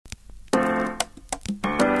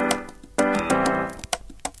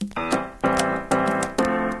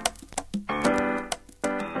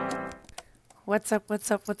What's up? What's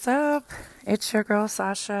up? What's up? It's your girl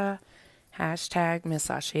Sasha. Hashtag Miss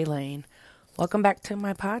Sasha Elaine. Welcome back to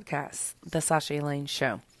my podcast, The Sasha Elaine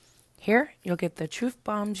Show. Here, you'll get the truth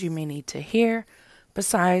bombs you may need to hear.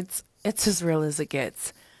 Besides, it's as real as it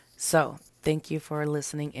gets. So, thank you for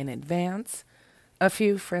listening in advance. A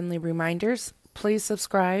few friendly reminders. Please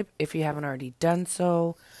subscribe if you haven't already done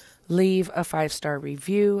so. Leave a 5-star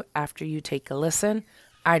review after you take a listen.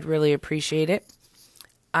 I'd really appreciate it.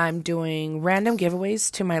 I'm doing random giveaways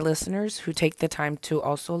to my listeners who take the time to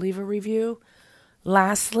also leave a review.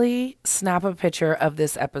 Lastly, snap a picture of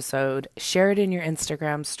this episode, share it in your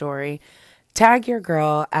Instagram story, tag your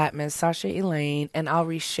girl at Miss Sasha Elaine, and I'll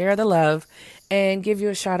reshare the love and give you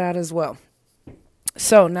a shout out as well.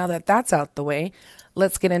 So now that that's out the way,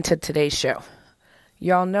 let's get into today's show.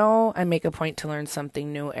 Y'all know I make a point to learn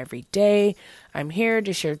something new every day. I'm here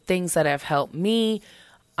to share things that have helped me.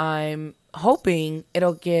 I'm hoping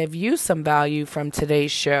it'll give you some value from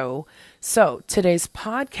today's show. So today's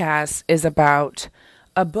podcast is about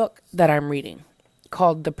a book that I'm reading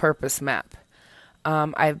called The Purpose Map.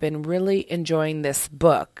 I've been really enjoying this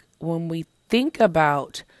book. When we think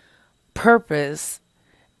about purpose,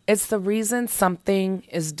 it's the reason something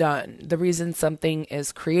is done, the reason something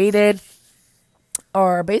is created,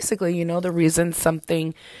 or basically, the reason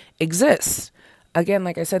something exists. Again,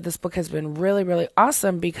 like I said, this book has been really, really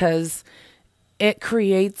awesome because it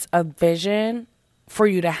creates a vision for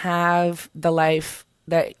you to have the life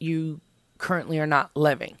that you currently are not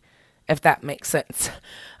living, if that makes sense.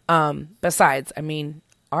 Besides,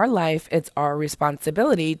 our life, it's our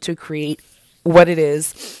responsibility to create what it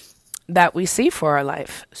is that we see for our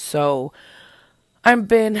life. So I've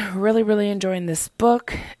been really, really enjoying this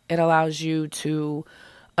book. It allows you to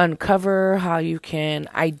uncover how you can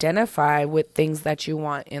identify with things that you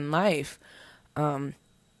want in life.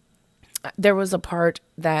 There was a part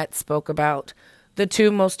that spoke about the two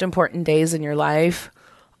most important days in your life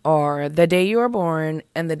are the day you are born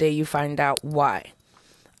and the day you find out why.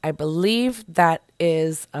 I believe that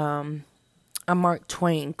is a Mark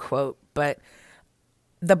Twain quote, but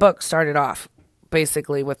the book started off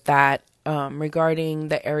basically with that regarding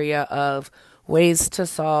the area of ways to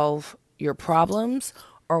solve your problems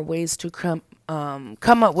or ways to come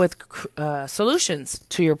up with solutions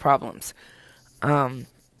to your problems.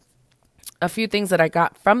 A few things that I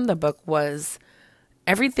got from the book was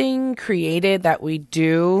everything created that we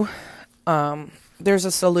do, there's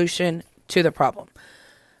a solution to the problem.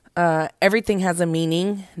 Everything has a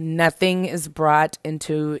meaning. Nothing is brought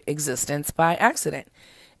into existence by accident.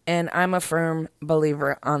 And I'm a firm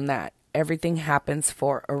believer on that. Everything happens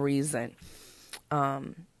for a reason.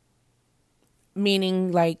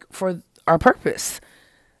 Meaning like for our purpose.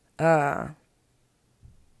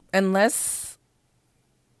 Unless,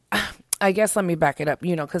 I guess let me back it up,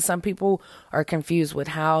 because some people are confused with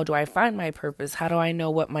how do I find my purpose? How do I know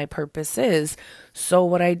what my purpose is? So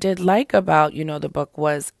what I did like about, the book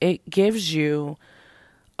was it gives you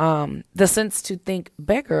the sense to think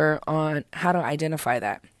bigger on how to identify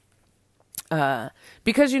that.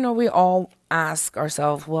 Because, we all ask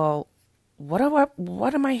ourselves, well,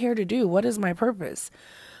 what am I here to do? What is my purpose?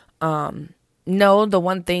 No, the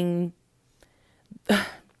one thing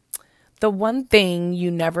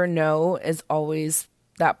you never know is always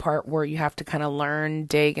that part where you have to kind of learn,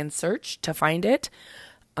 dig, and search to find it.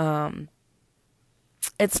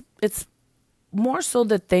 It's more so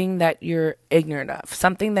the thing that you're ignorant of,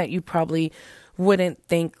 something that you probably wouldn't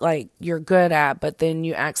think like you're good at, but then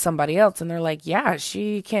you ask somebody else and they're like, yeah,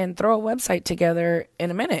 she can throw a website together in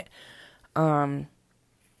a minute.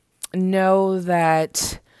 Know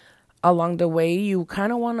that along the way, you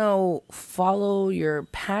kind of want to follow your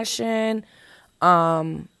passion,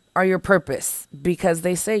 or your purpose, because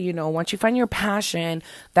they say, once you find your passion,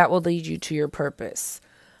 that will lead you to your purpose.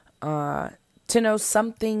 To know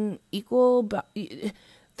something equal, but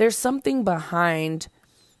there's something behind,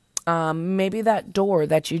 maybe that door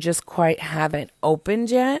that you just quite haven't opened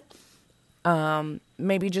yet.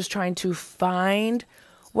 Maybe just trying to find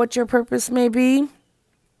what your purpose may be.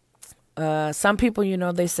 Some people,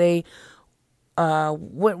 they say,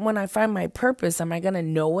 when I find my purpose, am I going to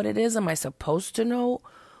know what it is? Am I supposed to know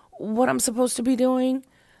what I'm supposed to be doing?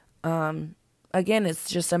 Again, it's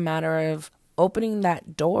just a matter of opening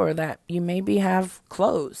that door that you maybe have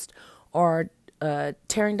closed, or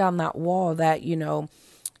tearing down that wall that, you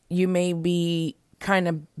may be kind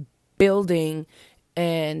of building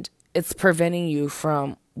and it's preventing you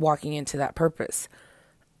from walking into that purpose.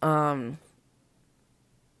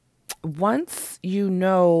 Once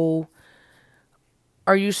or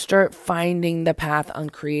you start finding the path on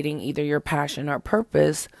creating either your passion or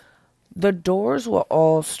purpose, the doors will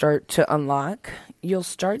all start to unlock. You'll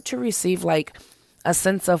start to receive like a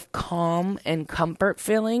sense of calm and comfort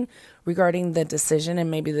feeling regarding the decision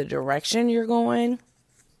and maybe the direction you're going.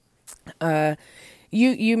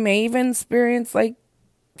 You may even experience like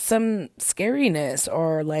some scariness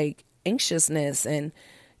or like anxiousness, and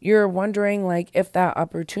you're wondering like if that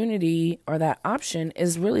opportunity or that option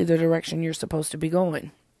is really the direction you're supposed to be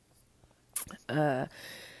going.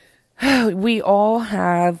 We all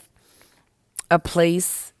have a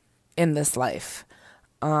place in this life.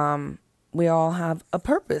 We all have a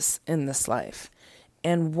purpose in this life.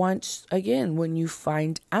 And once again, when you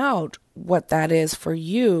find out what that is for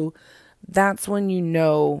you, that's when you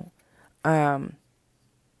know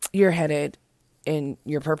you're headed in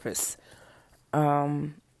your purpose.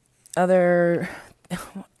 Other,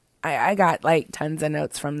 I got like tons of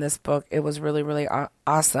notes from this book. It was really, really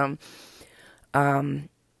awesome.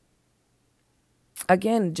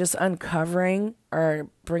 Again, just uncovering or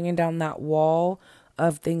bringing down that wall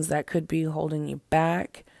of things that could be holding you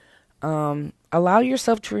back. Allow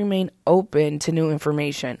yourself to remain open to new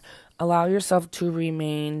information. Allow yourself to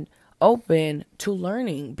remain open to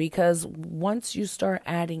learning, because once you start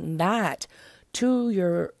adding that to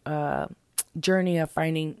your journey of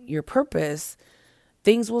finding your purpose,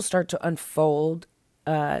 things will start to unfold.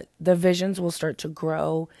 The visions will start to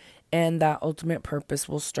grow, and that ultimate purpose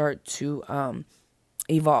will start to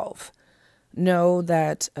evolve. Know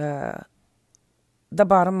that the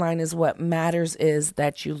bottom line is what matters is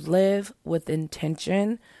that you live with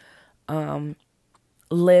intention,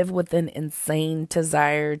 live with an insane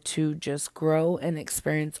desire to just grow and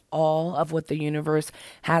experience all of what the universe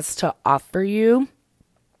has to offer you.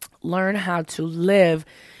 Learn how to live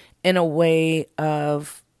in a way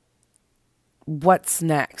of what's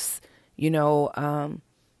next,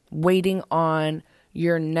 waiting on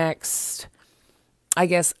your next,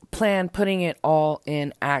 plan, putting it all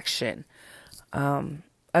in action.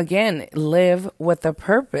 Again, live with a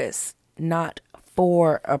purpose, not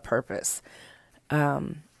for a purpose.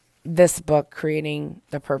 This book, Creating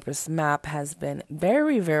the Purpose Map, has been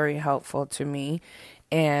very, very helpful to me.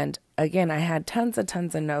 And again, I had tons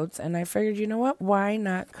of notes, and I figured, you know what? Why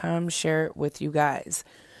not come share it with you guys?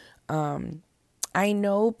 I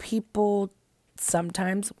know people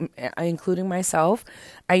sometimes, including myself,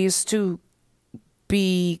 I used to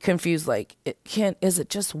be confused. Like, is it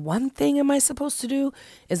just one thing am I supposed to do?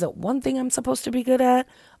 Is it one thing I'm supposed to be good at?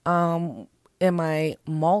 Am I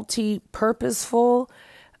multi-purposeful?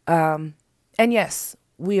 And yes,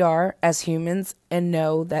 we are as humans, and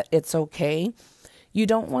know that it's okay. You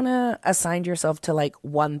don't want to assign yourself to like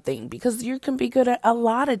one thing, because you can be good at a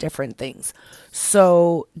lot of different things.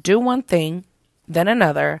 So do one thing, then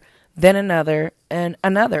another, and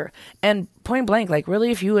another. And point blank, like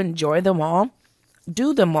really, if you enjoy them all,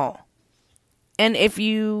 do them all. And if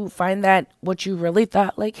you find that what you really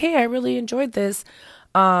thought, like, hey, I really enjoyed this.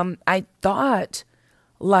 I thought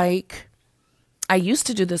like I used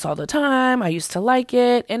to do this all the time. I used to like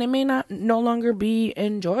it, and it may no longer be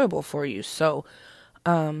enjoyable for you. So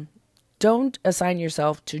don't assign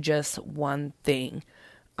yourself to just one thing,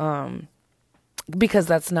 because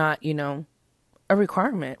that's not, a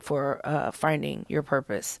requirement for finding your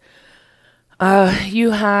purpose.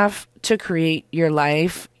 You have to create your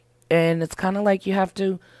life, and it's kind of like you have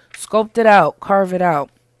to sculpt it out, carve it out.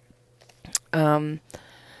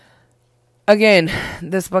 Again,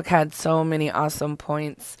 this book had so many awesome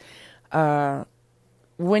points.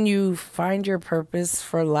 When you find your purpose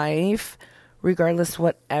for life, regardless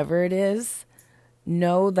whatever it is,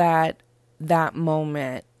 know that that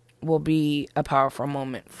moment will be a powerful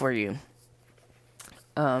moment for you.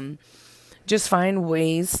 Just find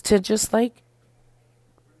ways to just like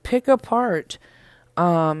pick apart,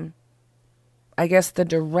 the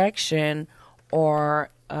direction, or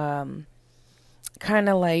kind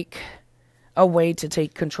of like a way to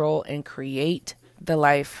take control and create the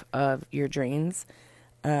life of your dreams.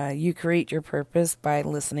 You create your purpose by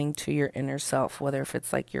listening to your inner self, whether if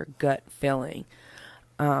it's like your gut feeling.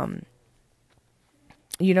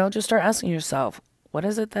 Just start asking yourself, what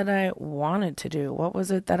is it that I wanted to do? What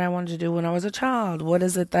was it that I wanted to do when I was a child? What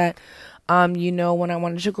is it that, when I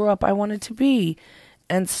wanted to grow up, I wanted to be?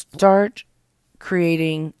 And start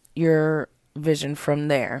creating your vision from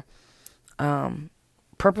there.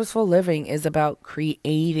 Purposeful living is about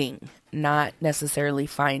creating, not necessarily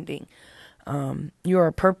finding. You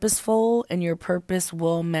are purposeful, and your purpose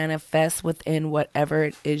will manifest within whatever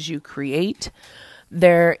it is you create.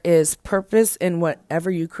 There is purpose in whatever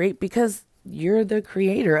you create, because you're the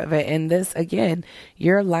creator of it. And this, again,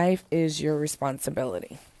 your life is your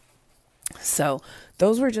responsibility. So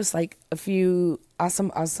those were just like a few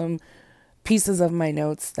awesome pieces of my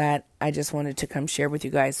notes that I just wanted to come share with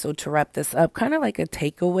you guys. So to wrap this up, kind of like a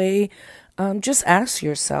takeaway, just ask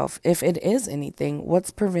yourself, if it is anything, what's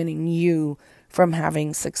preventing you from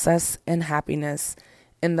having success and happiness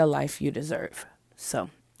in the life you deserve? So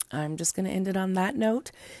I'm just going to end it on that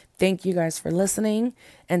note. Thank you guys for listening.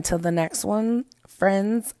 Until the next one,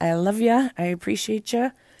 friends, I love ya. I appreciate ya.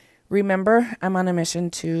 Remember, I'm on a mission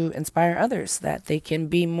to inspire others that they can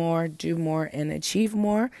be more, do more, and achieve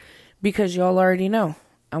more, because y'all already know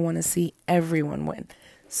I want to see everyone win.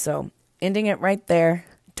 So ending it right there.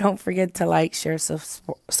 Don't forget to like, share,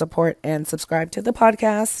 support, and subscribe to the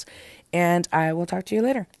podcast. And I will talk to you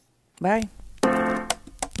later. Bye.